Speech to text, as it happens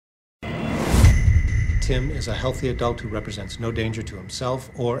Tim is a healthy adult who represents no danger to himself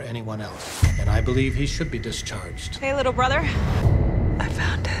or anyone else. And I believe he should be discharged. Hey, little brother. I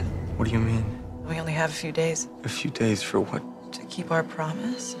found it. What do you mean? We only have a few days A few days for what? to keep our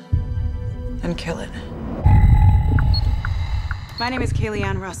promise and kill it. My name is Kaylee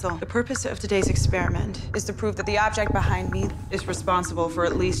Ann Russell. The purpose of today's experiment is to prove that the object behind me is responsible for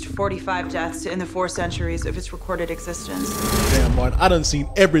at least 45 deaths in the 4 centuries of its recorded existence. Damn, Martin, I done seen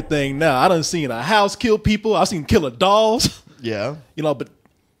everything now. I done seen a house kill people. I seen killer dolls. Yeah. You know, but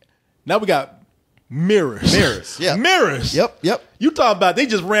now we got mirrors. Mirrors, yeah. Mirrors. Yep. You talking about they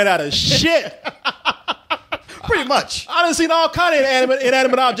just ran out of shit. Pretty much. I done seen all kind of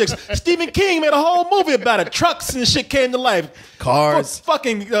inanimate objects. Stephen King made a whole movie about it. Trucks and shit came to life. Cars.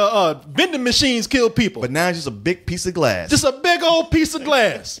 Fucking vending machines kill people. But now it's just a big piece of glass. Just a big old piece of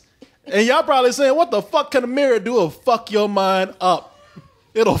glass. And y'all probably saying, what the fuck can a mirror do? It'll fuck your mind up.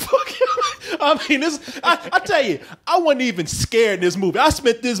 It'll fuck you. I mean, I tell you, I wasn't even scared in this movie. I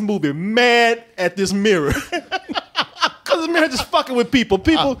spent this movie mad at this mirror. Because the mirror just fucking with people.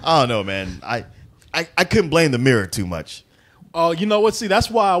 I don't know, man. I couldn't blame the mirror too much. Oh, you know what? See, that's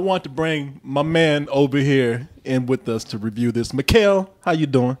why I want to bring my man over here in with us to review this. Mikhail, how you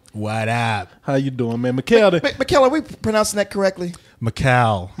doing? What up? How you doing, man? Mikhail. Mikhail, are we pronouncing that correctly?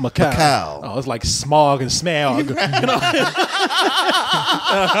 Macau. Oh, it's like smog and smog. You know? I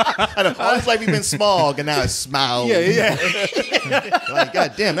know. It's like we've been smog and now it's smog. Yeah. Like,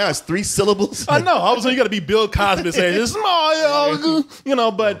 God damn, now it's 3 syllables. I know. I was like, you got to be Bill Cosby saying it's smog, you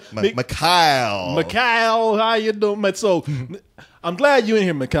know, but Mikhail, how you doing? So I'm glad you're in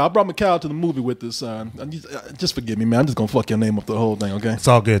here, Mikhail. I brought Mikhail to the movie with this. Just forgive me, man. I'm just going to fuck your name up the whole thing, okay? It's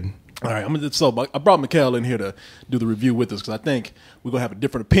all good. All right, I brought Mikhail in here to do the review with us because I think we're gonna have a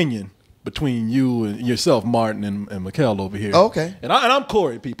different opinion between you and yourself, Martin, and Mikhail over here. Oh, okay. And I'm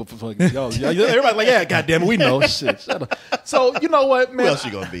Korey, people. For fucking y'all. Everybody's like, yeah, goddamn it, we know. Shit, shut up. So you know what, man? Who else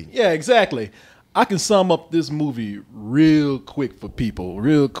you gonna be? Yeah, exactly. I can sum up this movie real quick for people.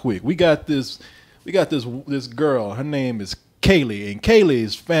 Real quick. We got this girl. Her name is Kaylee, and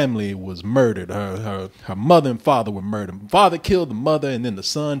Kaylee's family was murdered. Her mother and father were murdered. Father killed the mother, and then the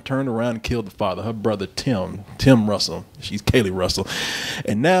son turned around and killed the father. Her brother Tim Russell. She's Kaylee Russell.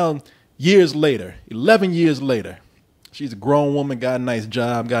 And now, 11 years later, she's a grown woman, got a nice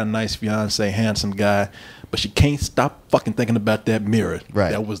job, got a nice fiance, handsome guy, but she can't stop fucking thinking about that mirror.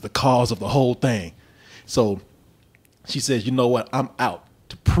 Right. That was the cause of the whole thing. So she says, you know what? I'm out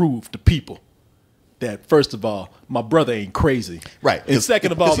to prove to people that, first of all, my brother ain't crazy. Right. And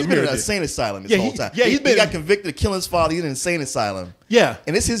second of all, he's been in an insane asylum this whole time. Yeah, he got convicted of killing his father. He's in an insane asylum. Yeah.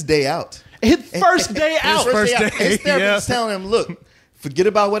 And it's his day out. His first day out. And his therapist is telling him, look, forget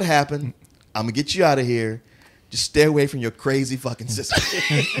about what happened. I'm going to get you out of here. Just stay away from your crazy fucking sister.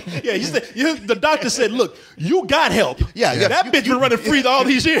 Yeah, the doctor said, look, you got help. Yeah. That bitch been running free all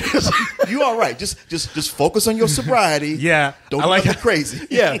these years. You all right. Just focus on your sobriety. Yeah. Don't get nothing crazy.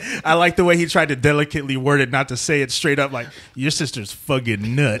 Yeah. I like the way he tried to delicately word it, not to say it straight up like, your sister's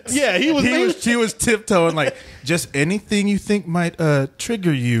fucking nuts. Yeah, he was tiptoeing like, just anything you think might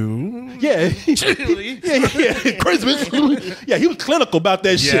trigger you. Yeah. Yeah. Crazy bitch. Yeah, he was clinical about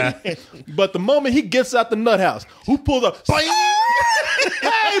that shit. But the moment he gets out the nut house, who pulled up? Hey,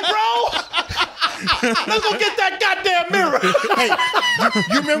 bro! Let's go get that goddamn mirror. Hey,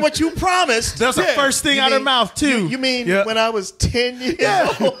 you remember what you promised? That's the first thing out of her mouth, too. You mean when I was 10 years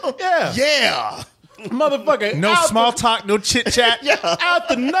old? Yeah. Yeah. Motherfucker. No small talk, no chit chat. Out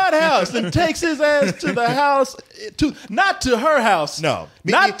the nut house and takes his ass to the house, not to her house. No.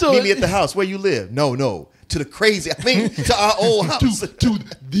 Meet me at the house where you live. No. To the crazy, to our old house. to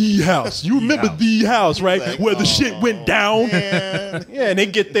the house. You remember the house, right? Like, where the shit went down. Man. Yeah, and they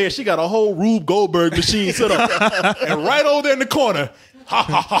get there. She got a whole Rube Goldberg machine set up. And right over there in the corner,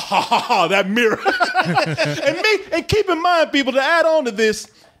 that mirror. and keep in mind, people, to add on to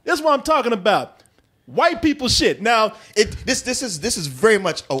this is what I'm talking about. White people shit. Now, this is very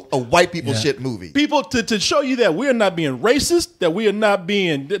much a white people shit movie. People, to show you that we're not being racist, that we're not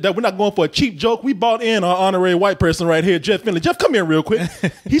going for a cheap joke. We brought in our honorary white person right here, Jeff Finley. Jeff, come here real quick.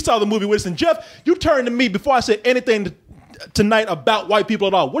 He saw the movie with us, and Jeff, you turned to me before I said anything tonight about white people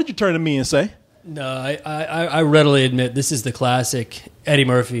at all. What did you turn to me and say? No, I readily admit this is the classic Eddie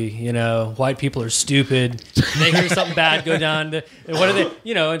Murphy. You know, white people are stupid. They hear something bad go down. And what are they?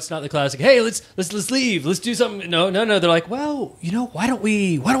 You know, it's not the classic. Hey, let's leave. Let's do something. No. They're like, well, you know, why don't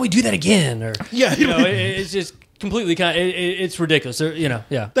we do that again? Or you know, it's just completely it's ridiculous. Or, you know,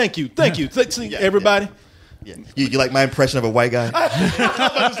 yeah. Thank you, everybody. Yeah. You like my impression of a white guy?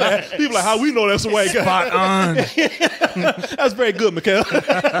 People like, how we know that's a white guy? Spot on. That's very good, Mikhail.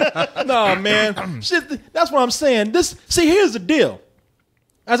 No, man. Shit, that's what I'm saying. Here's the deal.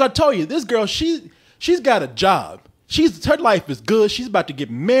 As I told you, this girl, she's got a job. Her life is good. She's about to get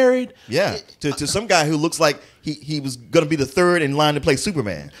married. Yeah, to some guy who looks like he was going to be the third in line to play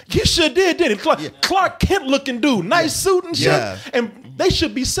Superman. You sure didn't he? Clark Kent looking dude, nice suit and shit. Yeah. And they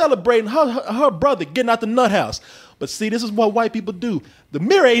should be celebrating her brother getting out the nut house. But see, this is what white people do. The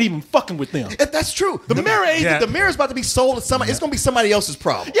mirror ain't even fucking with them. That's true. The mirror ain't. Yeah. The mirror's about to be sold to somebody. It's going to be somebody else's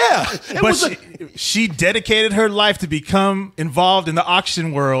problem. Yeah. But she dedicated her life to become involved in the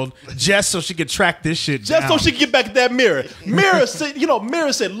auction world just so she could track this shit Just down. so she could get back at that mirror. Mirror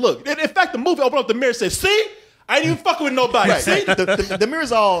said, look. In fact, the movie opened up, the mirror said, see? I ain't even fucking with nobody. Right. See? The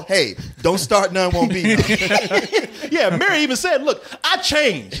mirror's all, hey, don't start none, won't be none. Yeah, Mirror even said, look, I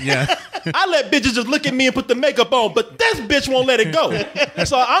changed. Yeah. I let bitches just look at me and put the makeup on, but this bitch won't let it go.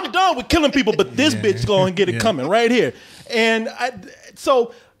 So I'm done with killing people, but this bitch going to get it coming right here. And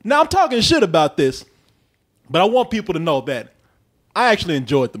so now I'm talking shit about this, but I want people to know that I actually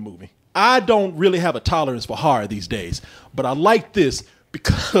enjoyed the movie. I don't really have a tolerance for horror these days, but I like this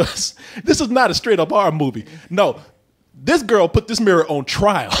because this is not a straight up horror movie. No, this girl put this mirror on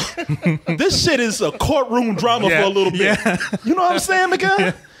trial. This shit is a courtroom drama for a little bit. Yeah. You know what I'm saying, Miguel?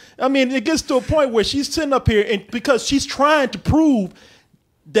 Yeah. I mean, it gets to a point where she's sitting up here and because she's trying to prove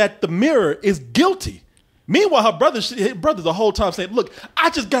that the mirror is guilty. Meanwhile, her brother the whole time saying, look, I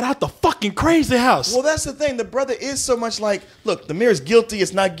just got out the fucking crazy house. Well, that's the thing. The brother is so much like, look, the mirror's guilty,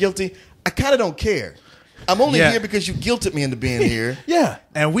 it's not guilty. I kind of don't care. I'm only here because you guilted me into being here. Yeah.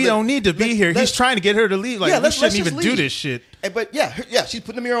 And we don't need to be here. He's trying to get her to leave. Like, we shouldn't even do this shit. But yeah, she's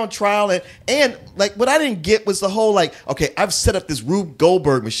putting the mirror on trial. And like, what I didn't get was the whole like, okay, I've set up this Rube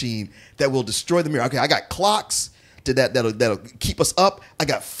Goldberg machine that will destroy the mirror. Okay, I got clocks that'll keep us up. I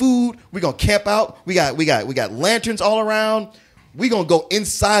got food. We're gonna camp out. We got lanterns all around. We're gonna go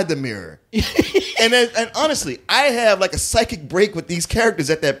inside the mirror. and honestly, I have like a psychic break with these characters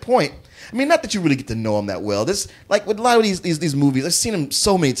at that point. I mean, not that you really get to know them that well. This, like with a lot of these movies, I've seen them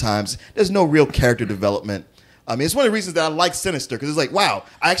so many times. There's no real character development. I mean, it's one of the reasons that I like Sinister because it's like, wow,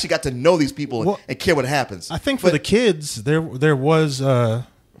 I actually got to know these people and care what happens. I think for the kids, there was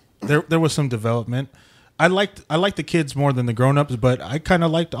some development. I liked the kids more than the grown-ups, but I kind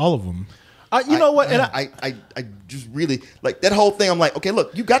of liked all of them. You know what? And I just really like that whole thing. I'm like, okay,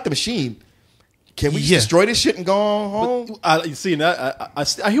 look, you got the machine. Can we just destroy this shit and go home? You see, I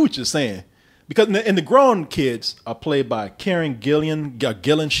hear what you're saying. Because in the grown kids are played by Karen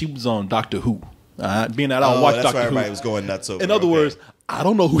Gillan. She was on Doctor Who. Being that I don't watch Doctor Who. That's why everybody was going nuts over. In other words, I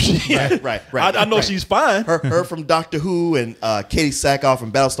don't know who she is. Right. I know she's fine. Her from Doctor Who and Katie Sackhoff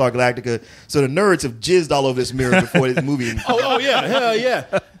from Battlestar Galactica. So the nerds have jizzed all over this mirror before this movie. Oh yeah, hell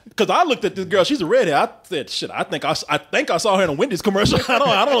yeah. Because I looked at this girl, she's a redhead. I said, "Shit, I think I saw her in a Wendy's commercial. I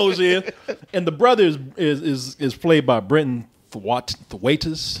don't know who she is." And the brother is played by Brenton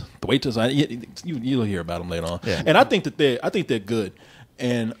Thwaites. You'll hear about him later on. Yeah. And I think they're good.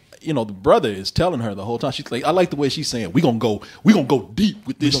 And you know, the brother is telling her the whole time. She's like, I like the way she's saying, "We gonna go deep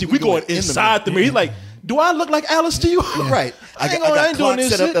with this. We going inside the mirror." He's like, "Do I look like Alice to you?" Yeah. Right. I got clocks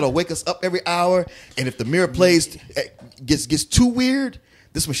set up that'll wake us up every hour. And if the mirror plays gets too weird,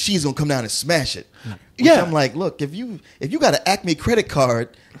 this machine's gonna come down and smash it. Yeah, I'm like, look, if you got an Acme credit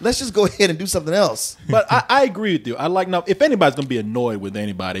card, let's just go ahead and do something else. But I agree with you. I like now. If anybody's gonna be annoyed with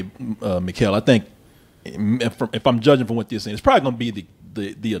anybody, Mikhail, I think if I'm judging from what you're saying, it's probably gonna be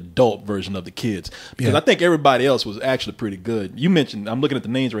the adult version of the kids because I think everybody else was actually pretty good. You mentioned, I'm looking at the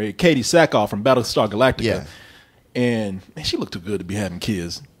names right here, Katie Sackhoff from Battlestar Galactica. Yeah. And man, she looked too good to be having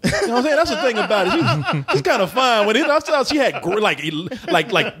kids. You know what I'm saying? That's the thing about it. She's kind of fine with it. I saw she had like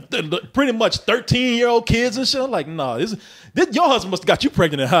pretty much 13-year-old kids and shit. I'm like, no, this your husband must have got you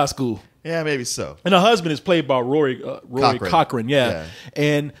pregnant in high school. Yeah, maybe so. And her husband is played by Rory Cochrane. Yeah.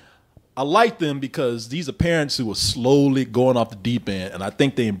 And I like them because these are parents who are slowly going off the deep end, and I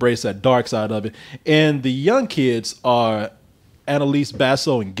think they embrace that dark side of it. And the young kids are Annalise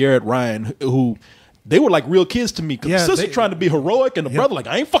Basso and Garrett Ryan, who they were like real kids to me. Because the sister trying to be heroic, and the brother like,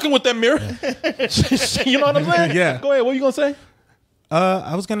 I ain't fucking with that mirror. You know what I'm saying? Yeah. Go ahead. What are you gonna say?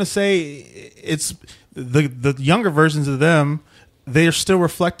 I was gonna say it's the younger versions of them. They're still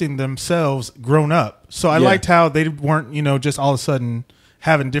reflecting themselves grown up. So I liked how they weren't, just all of a sudden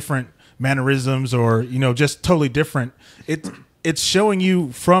having different mannerisms or just totally different. It's showing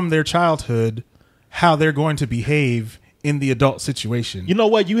you from their childhood how they're going to behave in the adult situation. You know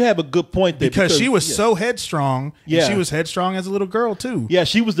what? You have a good point there because she was so headstrong. Yeah. And she was headstrong as a little girl too. Yeah,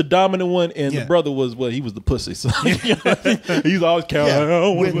 she was the dominant one, and the brother was he was the pussy. So he's always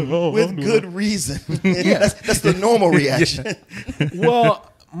counting with good reason. That's the normal reaction.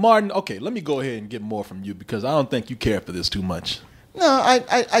 Well, Martin, okay, let me go ahead and get more from you because I don't think you care for this too much. No,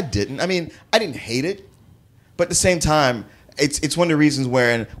 I didn't. I mean, I didn't hate it, but at the same time, it's one of the reasons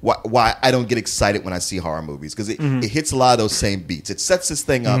why I don't get excited when I see horror movies because it hits a lot of those same beats. It sets this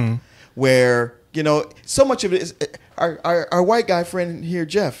thing up where so much of it is our white guy friend here,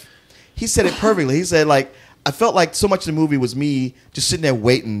 Jeff. He said it perfectly. He said like I felt like so much of the movie was me just sitting there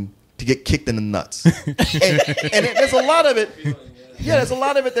waiting to get kicked in the nuts, and there's a lot of it. Yeah, there's a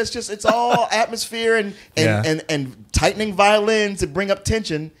lot of it that's just it's all atmosphere and tightening violins to bring up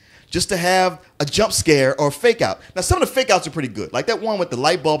tension just to have a jump scare or a fake out. Now some of the fake outs are pretty good. Like that one with the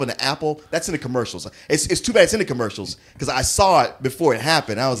light bulb and the apple, that's in the commercials. It's too bad it's in the commercials because I saw it before it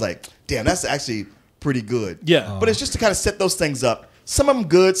happened. I was like, damn, that's actually pretty good. Yeah. But it's just to kind of set those things up. Some of them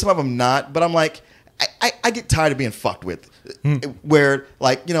good, some of them not, but I'm like I get tired of being fucked with. Where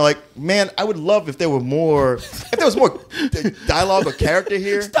man, I would love if there was more dialogue or character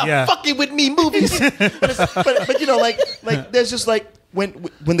here. Stop fucking with me, movies. but there's just like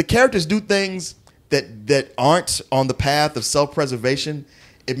when the characters do things that aren't on the path of self-preservation,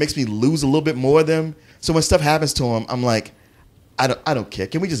 it makes me lose a little bit more of them. So when stuff happens to them, I'm like, I don't care.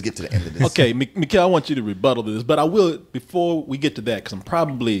 Can we just get to the end of this? Okay, Mikhail, I want you to rebuttal to this, but I will before we get to that because I'm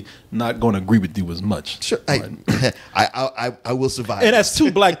probably not going to agree with you as much. Sure, I will survive. And as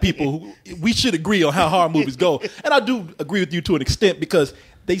two black people, we should agree on how horror movies go. And I do agree with you to an extent because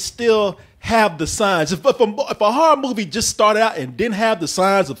they still have the signs. If a horror movie just started out and didn't have the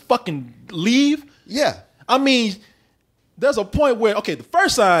signs of fucking leave, I mean, there's a point where the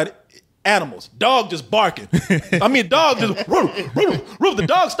first sign. Animals, dog just barking. I mean, dog just the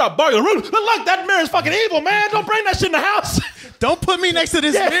dog stopped barking. Look, that mirror is fucking evil, man. Don't bring that shit in the house. Don't put me next to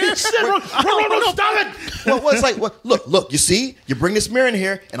this mirror. Stop it. Well, it's like, look. You see, you bring this mirror in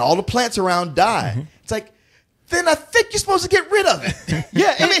here, and all the plants around die. It's like, then I think you're supposed to get rid of it.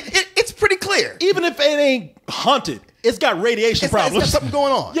 Yeah, I mean, it's pretty clear. Even if it ain't haunted, it's got radiation problems. It's got something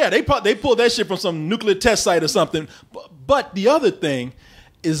going on. Yeah, they pulled that shit from some nuclear test site or something. But the other thing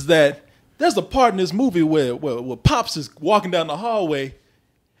is that. There's a part in this movie where Pops is walking down the hallway.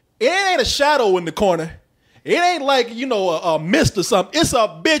 It ain't a shadow in the corner. It ain't like, a mist or something. It's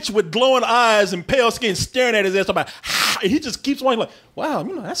a bitch with glowing eyes and pale skin staring at his ass. And he just keeps walking like, wow,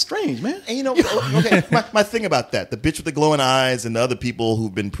 that's strange, man. And okay, my thing about that, the bitch with the glowing eyes and the other people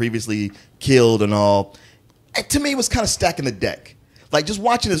who've been previously killed and all, to me was kind of stacking the deck. Like just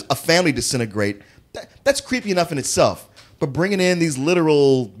watching a family disintegrate, that's creepy enough in itself. But bringing in these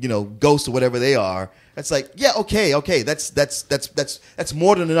literal, ghosts or whatever they are, it's like, yeah, okay, that's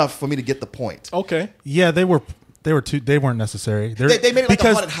more than enough for me to get the point. Okay. Yeah, they weren't necessary. They made it like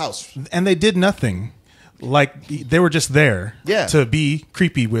a haunted house, and they did nothing. Like they were just there, to be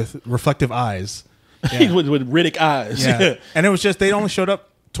creepy with reflective eyes, with Riddick eyes. Yeah, and it was just they only showed up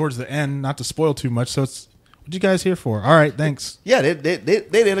towards the end, not to spoil too much. So it's. What you guys here for? All right, thanks. Yeah,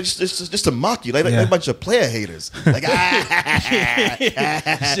 they just to mock you, like a bunch of player haters. Like,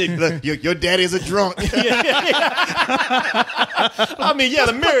 look, your daddy is a drunk. I mean,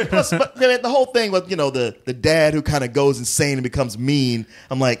 the mirror. But the whole thing with the dad who kind of goes insane and becomes mean.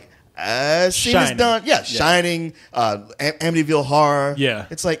 I'm like, scene is done. Yeah, Shining, Amityville Horror. Yeah,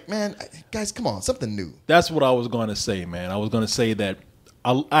 it's like, man, guys, come on, something new. That's what I was going to say, man. I was going to say that.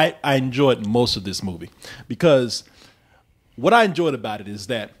 I enjoyed most of this movie because what I enjoyed about it is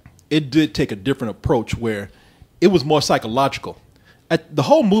that it did take a different approach where it was more psychological. The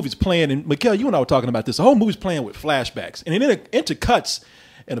whole movie's playing, and Mikhail, you and I were talking about this, the whole movie's playing with flashbacks, and it intercuts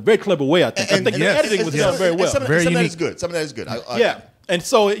in a very clever way, I think. I think the editing was done very well. Some of that is good. Some of that is good. And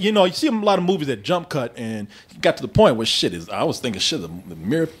so, you see a lot of movies that jump cut and got to the point where I was thinking, the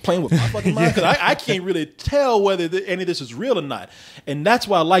mirror playing with my fucking mind. Because I can't really tell whether any of this is real or not. And that's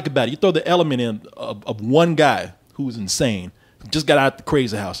what I like about it. You throw the element in of one guy who's insane, who just got out the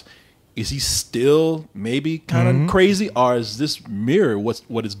crazy house. Is he still maybe kind of crazy? Or is this mirror,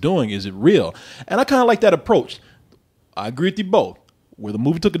 what it's doing, is it real? And I kind of like that approach. I agree with you both. Where the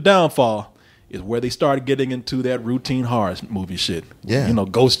movie took a downfall is where they started getting into that routine horror movie shit. Yeah.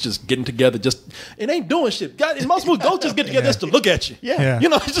 Ghosts just getting together, it ain't doing shit. God, in most movies, ghosts just get together just to look at you. Yeah.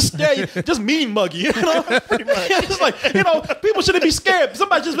 Just stare at you, just mean muggy, Pretty much. It's like, people shouldn't be scared.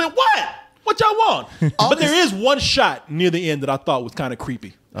 Somebody just went, what? What y'all want? But there is one shot near the end that I thought was kind of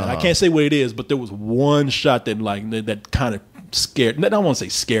creepy. And I can't say what it is, but there was one shot that kind of scared. I don't want to say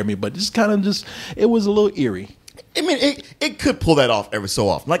scared me, but just kind of it was a little eerie. I mean, it could pull that off every so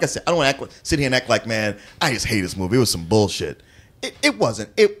often. Like I said, I don't want to sit here and act like, man, I just hate this movie. It was some bullshit. It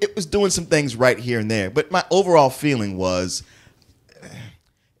wasn't. It was doing some things right here and there. But my overall feeling was,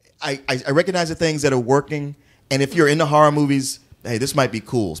 I recognize the things that are working. And if you're into horror movies, hey, this might be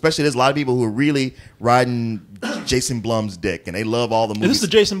cool. Especially there's a lot of people who are really riding Jason Blum's dick, and they love all the movies. Is this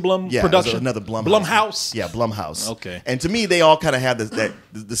the Jason Blum production? Another Blumhouse. Blumhouse? Yeah, Blumhouse. Okay. And to me, they all kind of have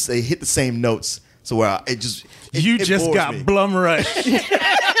this, they hit the same notes. So where it just got me. Blum right.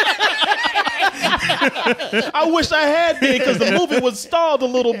 I wish I had been, because the movie was stalled a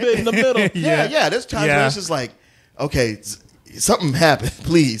little bit in the middle. Yeah. There's times where it's just like, okay, something happened,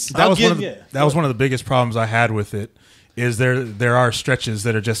 please. That was one of the biggest problems I had with it. Is there are stretches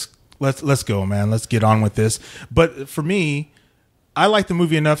that are just let's go, man, let's get on with this. But for me, I liked the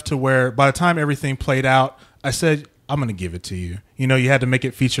movie enough to where by the time everything played out, I said, I'm going to give it to you. You know, you had to make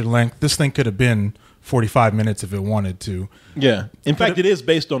it feature length. This thing could have been 45 minutes if it wanted to. Yeah. In fact, it is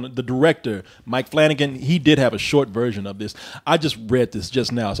based on the director, Mike Flanagan. He did have a short version of this. I just read this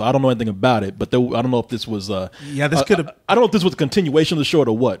just now, so I don't know anything about it. But I don't know if this was this could have. I don't know if this was a continuation of the short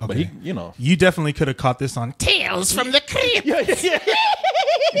or what. Okay. But you definitely could have caught this on Tales from the Crypt.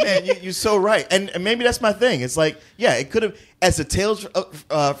 Man, you're so right. And maybe that's my thing. It's like, yeah, it could have, as the Tales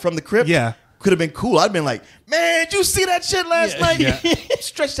from the Crypt. Yeah. Could have been cool. I'd been like, man, did you see that shit last night? Yeah.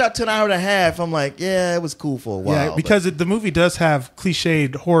 Stretched out to an hour and a half. I'm like, yeah, it was cool for a while. Yeah, because the movie does have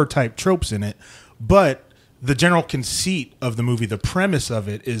cliched horror type tropes in it, but the general conceit of the movie, the premise of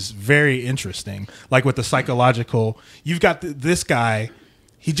it, is very interesting. Like with the psychological, you've got this guy.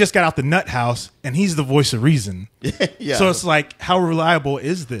 He just got out the nut house, and he's the voice of reason. Yeah. So it's like, how reliable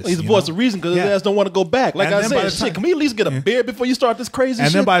is this? he's the voice of reason, because his ass don't want to go back. Like I said, shit, can we at least get a beer before you start this crazy shit?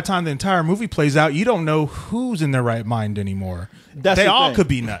 And then by the time the entire movie plays out, you don't know who's in their right mind anymore. That's they the all thing. could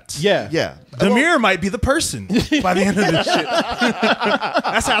be nuts. Yeah. Yeah. The mirror might be the person by the end of this shit.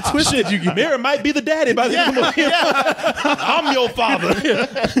 That's how twisted you get. Mirror might be the daddy by the end of the movie. I'm your father.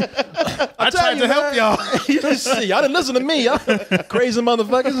 I tried to help y'all. See, y'all didn't listen to me, y'all crazy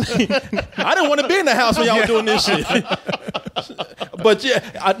motherfuckers. I didn't want to be in the house when y'all were doing this shit. But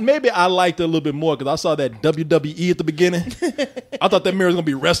yeah, maybe I liked it a little bit more because I saw that WWE at the beginning. I thought that mirror was gonna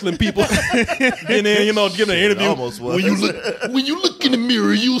be wrestling people, and then giving an interview. Almost was. When you look in the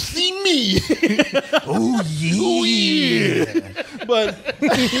mirror, you'll see me. Oh yeah. But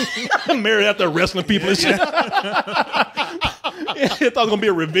Mary out there wrestling people and shit. I thought it was gonna be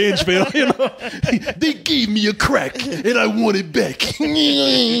a revenge film. They gave me a crack and I want it back.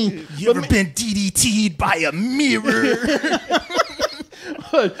 You ever been DDT'd by a mirror?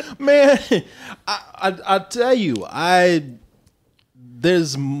 But, man, I tell you,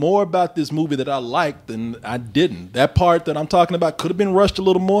 there's more about this movie that I liked than I didn't. That part that I'm talking about could have been rushed a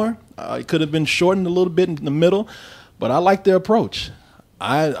little more. It could have been shortened a little bit in the middle. But I like their approach.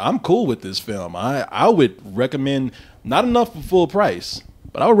 I'm cool with this film. I would recommend, not enough for full price,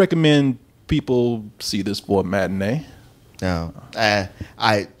 but I would recommend people see this for a matinee. No,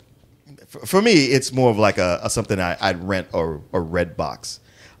 for me, it's more of like a something I'd rent or red box.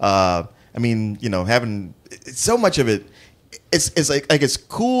 I mean, having so much of it, it's like as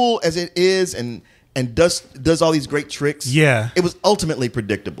cool as it is, and does all these great tricks. Yeah, it was ultimately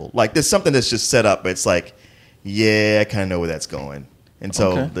predictable. Like there's something that's just set up. But it's like, yeah, I kind of know where that's going, and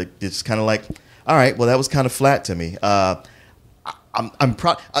so it's kind of like, all right, well, that was kind of flat to me. I'm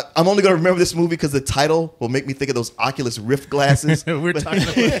only going to remember this movie because the title will make me think of those Oculus Rift glasses. We're talking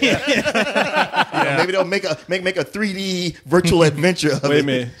about that. Maybe they'll make a 3D virtual adventure of it. Wait a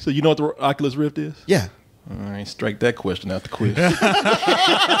minute. So you know what the Oculus Rift is? Yeah. All right, strike that question out the quiz. Yeah,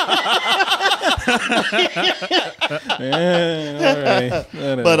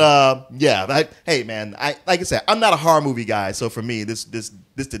 all right. But hey man, like I said, I'm not a horror movie guy, so for me, this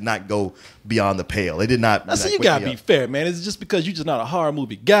did not go beyond the pale. It did not. Now, so you gotta be fair, man. Is it just because you're just not a horror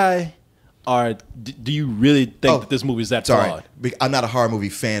movie guy, or do you really think that this movie is that flawed? I'm not a horror movie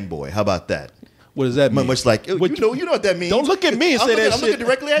fanboy. How about that? What does that mean? Much like you know what that means. Don't look at me and say that shit. I'm looking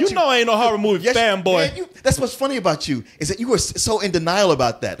directly at you. You know I ain't no horror movie fanboy. Man, that's what's funny about you is that you were so in denial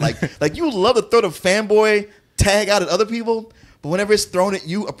about that. Like you love to throw the fanboy tag out at other people, but whenever it's thrown at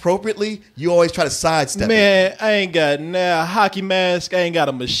you appropriately, you always try to sidestep it. Man, I ain't got a hockey mask. I ain't got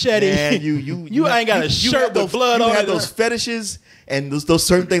a machete. Man, you ain't got a shirt with blood on it. You have those fetishes and those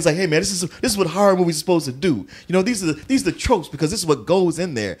certain things like, hey man, this is what horror movies are supposed to do. These are the tropes because this is what goes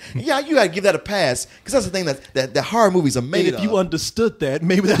in there. And yeah, you gotta give that a pass because that's the thing that horror movies are made of. And if you understood that,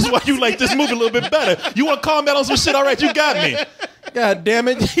 maybe that's why you like this movie a little bit better. You want to comment on some shit? All right, you got me. God damn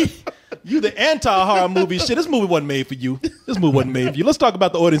it. You the anti-horror movie shit. This movie wasn't made for you. Let's talk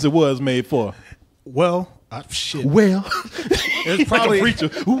about the audience it was made for. Well, Shit. Well, It's probably preacher.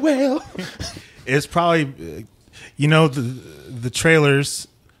 Well, it's probably the trailers.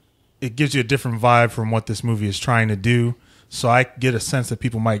 It gives you a different vibe from what this movie is trying to do. So I get a sense that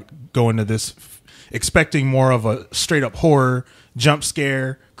people might go into this expecting more of a straight up horror, jump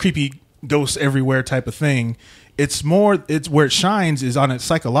scare, creepy ghosts everywhere type of thing. It's where it shines is on its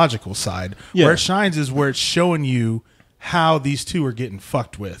psychological side. Yeah. Where it shines is where it's showing you how these two are getting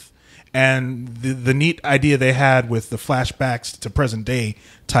fucked with. And the neat idea they had with the flashbacks to present day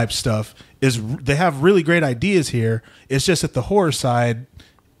type stuff is they have really great ideas here. It's just that the horror side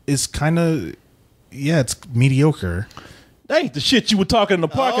is kind of, it's mediocre. that ain't the shit you were talking in the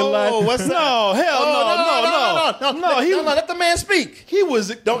parking lot. Oh, what's that? No, hell No, let the man speak. He was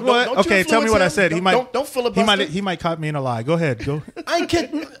Don't Okay, you tell me what I influence said. him. Don't filibuster. He might caught me in a lie. Go ahead. Go. I ain't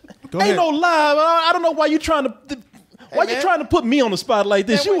kidding. Go Ain't ahead. no lie. I don't know why you trying to. Why you man. trying to put me on the spot like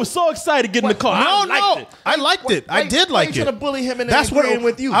this? You were so excited to get in the car. I liked it. I liked it. I did Why like you it. trying to bully him and That's what agreeing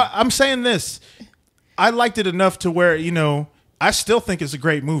with you? I'm saying this. I liked it enough to where I still think it's a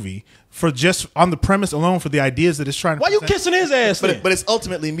great movie for just on the premise alone for the ideas that it's trying to. Why you present. kissing his ass? then? but it's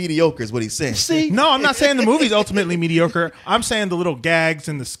ultimately mediocre, is what he's saying. See, No, I'm not saying the movie's ultimately mediocre. I'm saying the little gags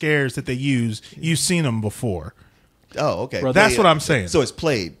and the scares that they use. You've seen them before. Oh, okay. That's what I'm saying. So it's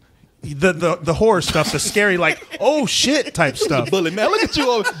played. The horror stuff, the scary oh shit type stuff. bully man, look at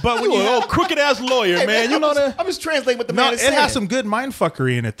you, But when you you an have- old crooked ass lawyer, man. You know that. I'm just translating what the No, man it is saying. has some good mind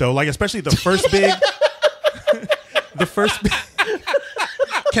fuckery in it though. Like especially the first big. The first.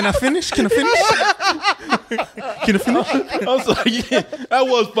 Can I finish? Can I finish? I'm sorry. Yeah, that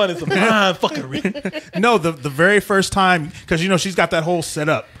was funny. Some mind fuckery. No, the very first time because she's got that whole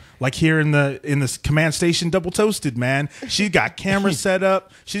setup. Like here in this command station, Double Toasted, man. She's got cameras set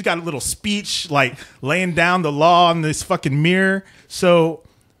up. She's got a little speech, like laying down the law on this fucking mirror. So,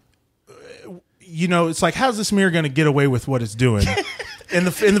 it's like, how's this mirror going to get away with what it's doing? In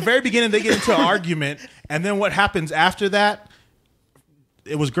the very beginning, they get into an argument, and then what happens after that?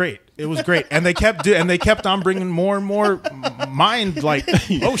 It was great. It was great, and they kept on bringing more and more mind. Like,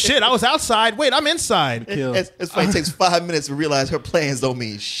 oh shit, I was outside. Wait, I'm inside. It's funny. It takes 5 minutes to realize her plans don't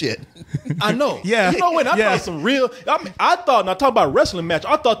mean shit. I know. Yeah. You know what? I Yeah. thought some real. I thought. Now talking about wrestling match.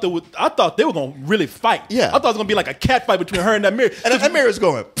 I thought they were gonna really fight. Yeah. I thought it was gonna be like a cat fight between her and that mirror. And that mirror's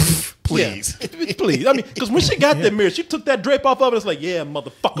going, please. Yeah. Please. I mean, because when she got that mirror, she took that drape off of it. It's like, yeah,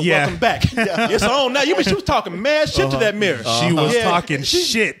 motherfucker, Yeah. welcome back. It's on now. She was talking mad shit to that mirror. She was Yeah. talking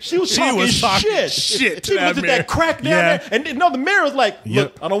shit. She was talking shit. shit to She that looked at mirror. that crack down Yeah. there, and the mirror was like,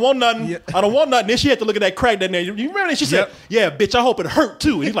 "Look, Yep. I don't want nothing. Yep. I don't want nothing." Then she had to look at that crack down there. You remember that? She said, Yep. "Yeah, bitch, I hope it hurt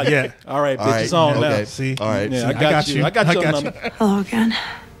too." And he's like, Yeah. all right, bitch, All right, it's on okay. now." See? All right. Yeah, See, I got you. I got your number. Hello again.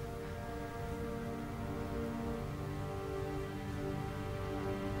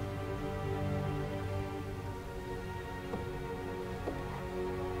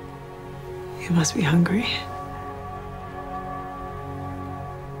 You must be hungry.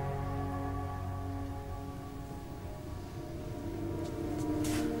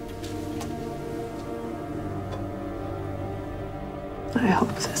 I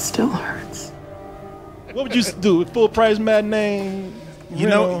hope this still hurts. What would you do? Full price matinee? You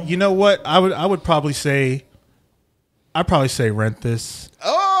know what? I would probably say, I'd probably say rent this.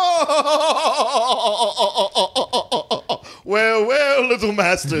 Oh, well, little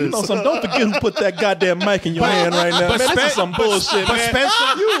masters. You know something? Don't forget who put that goddamn mic in your hand right now. Man, this is some bullshit, But man.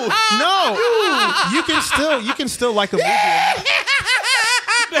 Spencer, you can still like a movie.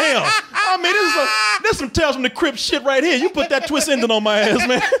 Damn. I mean, this is some Tales from the Crypt shit right here. You put that twist ending on my ass,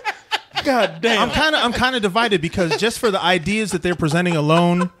 man. God damn. I'm kind of divided because just for the ideas that they're presenting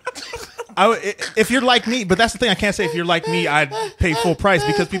alone, if you're like me, but that's the thing, I can't say if you're like me, I'd pay full price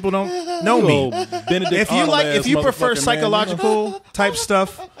because people don't know me. If you prefer psychological type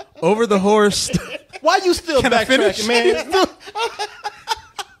stuff over the horse, why you still Can I finish? backtracking, man?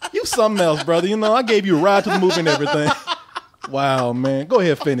 You something else, brother. I gave you a ride to the movie and everything. Wow, man. Go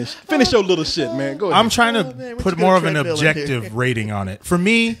ahead, finish your little shit, man. Go ahead. I'm trying to put more of an treadmill in here. objective rating on it. For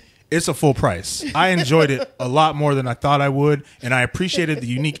me, it's a full price. I enjoyed it a lot more than I thought I would, and I appreciated the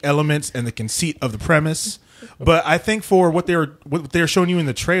unique elements and the conceit of the premise. But I think for what they're showing you in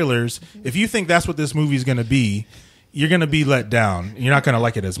the trailers, if you think that's what this movie is going to be, you're going to be let down. You're not going to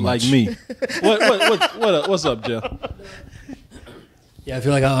like it as much. like me. What's up, Jeff? Yeah, I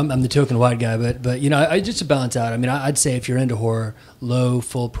feel like I'm the token white guy, but you know, I just to balance out. I mean, I'd say if you're into horror, low,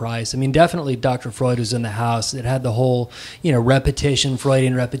 full price. I mean, definitely Dr. Freud was in the house. It had the whole, you know, repetition,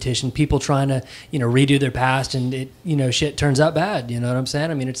 Freudian repetition, people trying to, you know, redo their past, and it, you know, shit turns out bad. You know what I'm saying?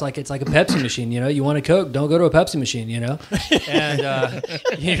 I mean, it's like a Pepsi machine. You know, you want a Coke, don't go to a Pepsi machine. You know, and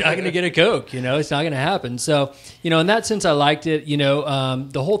you're not going to get a Coke. You know, it's not going to happen. So, you know, in that sense, I liked it. You know,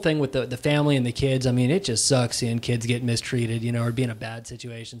 the whole thing with the family and the kids. I mean, it just sucks seeing kids get mistreated. You know, or being a bad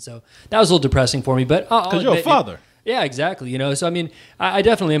situation. So that was a little depressing for me. But because you're a father. Yeah, exactly. You know, so I mean, I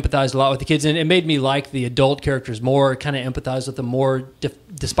definitely empathized a lot with the kids, and it made me like the adult characters more. Kind of empathize with them more,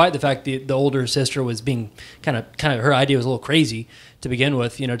 despite the fact the older sister was being kind of her idea was a little crazy to begin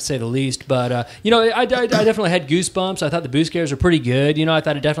with, you know, to say the least. But you know, I definitely had goosebumps. I thought the boo scares were pretty good. You know, I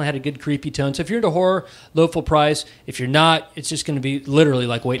thought it definitely had a good creepy tone. So if you're into horror, low full price. If you're not, it's just going to be literally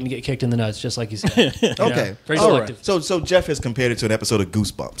like waiting to get kicked in the nuts, just like you said. You know, Okay, very all selective. right. So Jeff has compared it to an episode of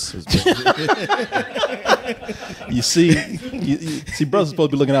Goosebumps. You see, brothers are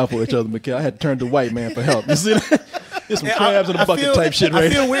supposed to be looking out for each other, Mikhail. I had to turn to white man for help. You see that? There's some crabs in a bucket type shit right I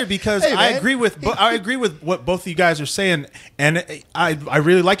feel weird because Hey, I man. agree with what both of you guys are saying, and I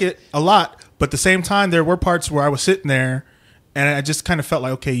really like it a lot. But at the same time, there were parts where I was sitting there, and I just kind of felt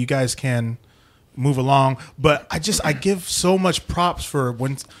like, okay, you guys can move along. But I give so much props for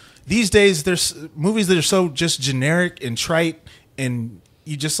when these days there's movies that are so just generic and trite, and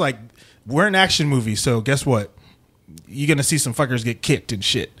you just like, we're an action movie, so guess what? You're going to see some fuckers get kicked and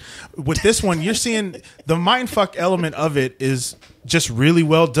shit. With this one, you're seeing the mindfuck element of it is just really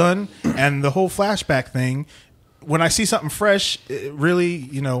well done. And the whole flashback thing, when I see something fresh, it really,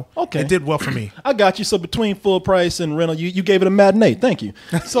 you know, Okay. it did well for me. I got you. So between full price and rental, you gave it a matinee. Thank you.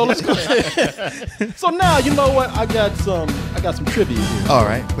 So let's go. So now, you know what? I got some trivia here. All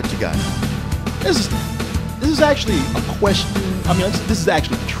right, what you got? This is actually a question. I mean, this is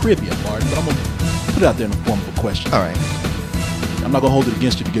actually trivia, Martin, but I'm going to put it out there in the form of a question. All right. I'm not going to hold it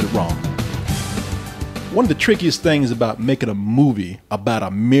against you if you get it wrong. One of the trickiest things about making a movie about a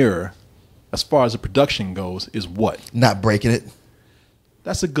mirror, as far as the production goes, is what? Not breaking it.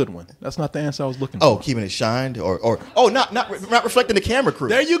 That's a good one. That's not the answer I was looking for. Oh, keeping it shined, or not reflecting the camera crew.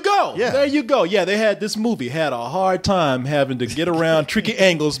 There you go. Yeah. There you go. Yeah, this movie had a hard time having to get around tricky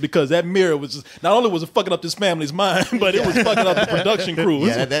angles because that mirror was just, not only was it fucking up this family's mind, but it was fucking up the production crew.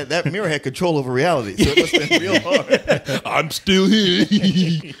 Yeah, that mirror had control over reality, so it must have been real hard. I'm still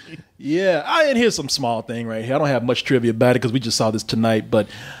here. Yeah, and here's some small thing right here. I don't have much trivia about it because we just saw this tonight, but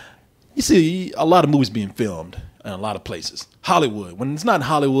you see a lot of movies being filmed in a lot of places. Hollywood. When it's not in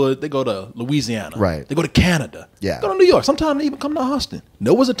Hollywood, they go to Louisiana. Right. They go to Canada. Yeah. They go to New York. Sometimes they even come to Austin.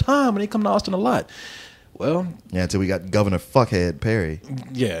 There was a time when they come to Austin a lot. Well, Yeah, until we got Governor Fuckhead Perry.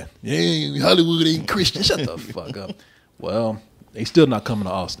 yeah. Hollywood ain't Christian. Shut the fuck up. Well, they still not coming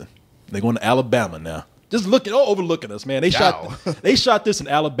to Austin. They're going to Alabama now. Just overlooking us, man. They shot this in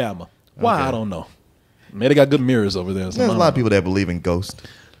Alabama. Why? Okay. I don't know. Man, they got good mirrors over there. There's a lot of people that believe in ghosts.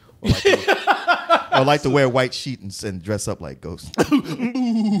 Or like to wear white sheets and dress up like ghosts.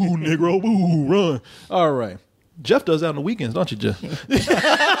 Ooh, Negro, ooh, run. All right. Jeff does that on the weekends, don't you, Jeff?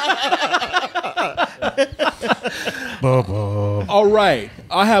 All right.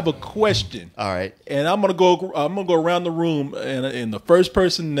 I have a question. All right. And I'm gonna go around the room, and the first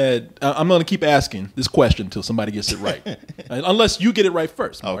person that I'm gonna keep asking this question until somebody gets it right, unless you get it right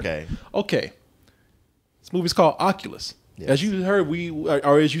first. Martin. Okay. This movie's called Oculus. Yes. As you heard,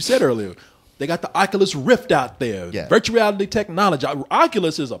 or as you said earlier, they got the Oculus Rift out there. Yeah. Virtual reality technology.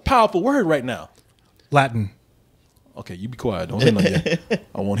 Oculus is a powerful word right now. Latin. Okay, you be quiet. Don't say nothing yet.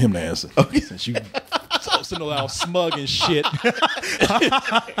 I want him to answer. Okay. Since you sitting all smug and shit.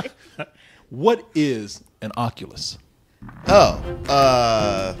 What is an Oculus?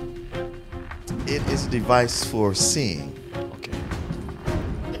 It is a device for seeing. Okay.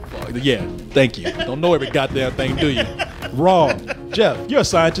 Yeah, thank you. Don't know every goddamn thing, do you? Wrong. Jeff, you're a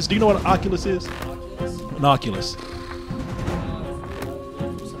scientist. Do you know what an Oculus is? An Oculus.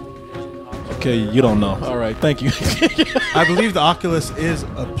 Okay, you don't know. All right, thank you. I believe the Oculus is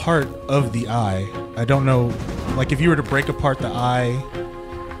a part of the eye. I don't know, like if you were to break apart the eye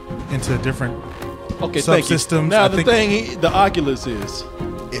into different Okay, thank you. subsystems. Now the Oculus is.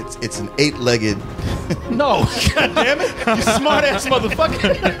 It's an 8-legged. No, God damn it! You smart ass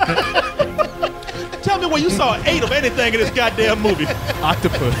motherfucker. Tell me when you saw 8 of anything in this goddamn movie.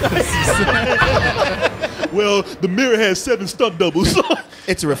 octopus. Well, the mirror has 7 stunt doubles.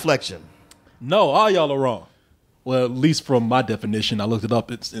 It's a reflection. No, all y'all are wrong. Well, at least from my definition, I looked it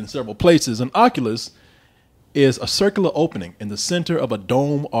up. It's in several places. An oculus is a circular opening in the center of a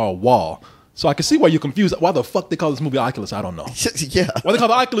dome or a wall So I can see why you're confused. Why the fuck they call this movie Oculus? I don't know. Yeah, Why they call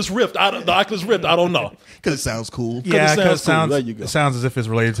the Oculus Rift? I don't know. because it sounds cool. Yeah, because cool. There you go. it sounds as if it's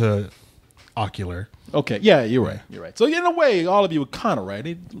related to ocular. Okay, yeah, you're right. You're right. So in a way, all of you are kind of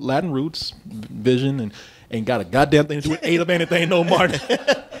right. Latin roots, vision, and ain't got a goddamn thing to do with eight of anything, no, Martin.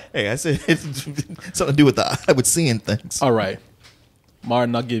 Hey, I said it's something to do with the eye with seeing things. All right,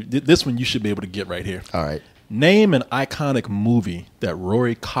 Martin, I'll give this one. You should be able to get right here. All right. Name an iconic movie that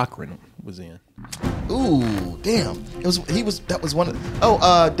Rory Cochrane was in. Ooh, damn! That was one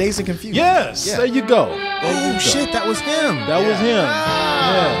of. Dazed and Confused. Yes, Yeah. there you go. Oh shit, that was him. That was him.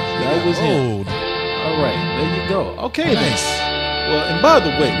 Yeah, that was him. Old. All right, there you go. Okay, Nice. then. Well, and by the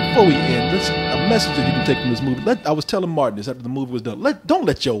way, before we end, a message that you can take from this movie. I was telling Martin this after the movie was done. Don't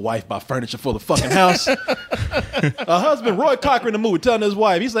let your wife buy furniture for the fucking house. A husband, Roy Cochrane, in the movie, telling his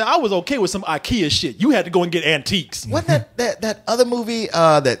wife, he's like, I was okay with some IKEA shit. You had to go and get antiques. Wasn't that other movie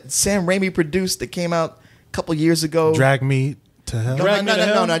that Sam Raimi produced that came out a couple years ago? Drag Me to Hell. No, Drag Me to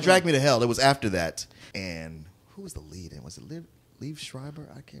Hell? no, Drag Me to Hell. It was after that. And who was the lead in? Was it Liev Schreiber?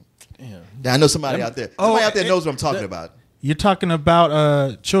 I can't. Yeah, I know somebody out there. Somebody out there knows what I'm talking about. You're talking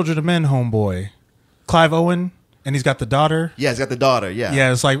about Children of Men homeboy, Clive Owen, and he's got the daughter. Yeah, he's got the daughter. Yeah.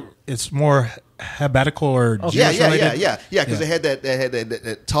 Yeah, it's like it's more habitical or Jewish related. Yeah. Because they had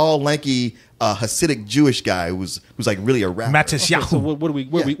that tall, lanky Hasidic Jewish guy who's like really a rapper. Matisyahu. So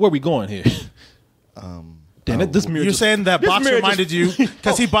where we going here? Damn it! This mirror. You're saying that box reminded you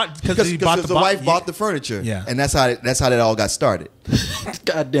because he bought the wife bought the furniture. Yeah. And that's how that all got started.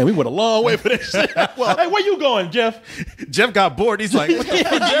 God damn, we went a long way for this shit. Well, hey, where you going, Jeff? Jeff got bored. He's like, what the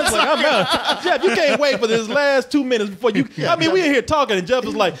fuck? Jeff's like, I'm out. Jeff, you can't wait for this last 2 minutes before you. I mean, we in here talking, and Jeff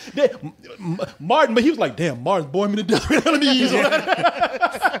was like, Martin, but he was like, damn, Martin's boring me to death. Let me use talking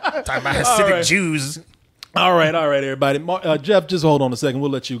about Hasidic Jews. All right, everybody. Jeff, just hold on a second.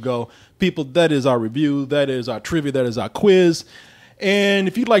 We'll let you go. People, that is our review. That is our trivia. That is our quiz. And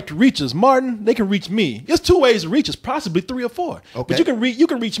if you'd like to reach us, Martin, they can reach me. There's 2 ways to reach us, possibly 3 or 4. Okay. But you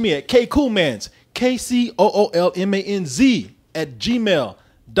can reach me at kcoolmans, KCOOLMANZ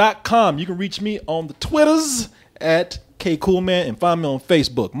 @gmail.com. You can reach me on the Twitters at kcoolman and find me on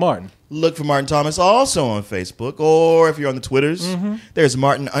Facebook. Martin. Look for Martin Thomas also on Facebook, or if you're on the Twitters, there's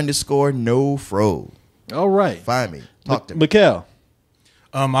Martin_no-fro. All right. Find me. Talk to me. Mikhail.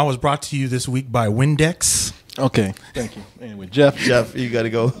 I was brought to you this week by Windex. Okay. Thank you. Anyway, Jeff. Jeff, you got to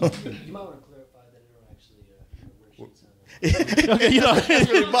go. You might want to clarify that it don't actually wear sheets on. Okay, you know,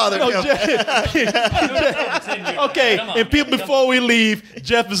 really bothered him. Okay, and people, before we leave,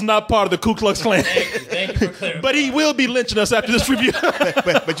 Jeff is not part of the Ku Klux Klan. Thank you for clarifying. But he will be lynching us after this review.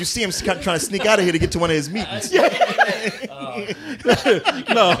 but you see him trying to sneak out of here to get to one of his meetings.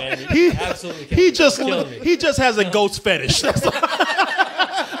 No, Absolutely he killing me. just has a ghost fetish. That's all.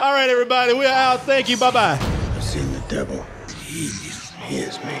 All right, everybody, we're out. Thank you. Bye-bye. I've seen the devil. He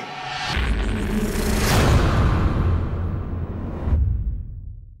hears me.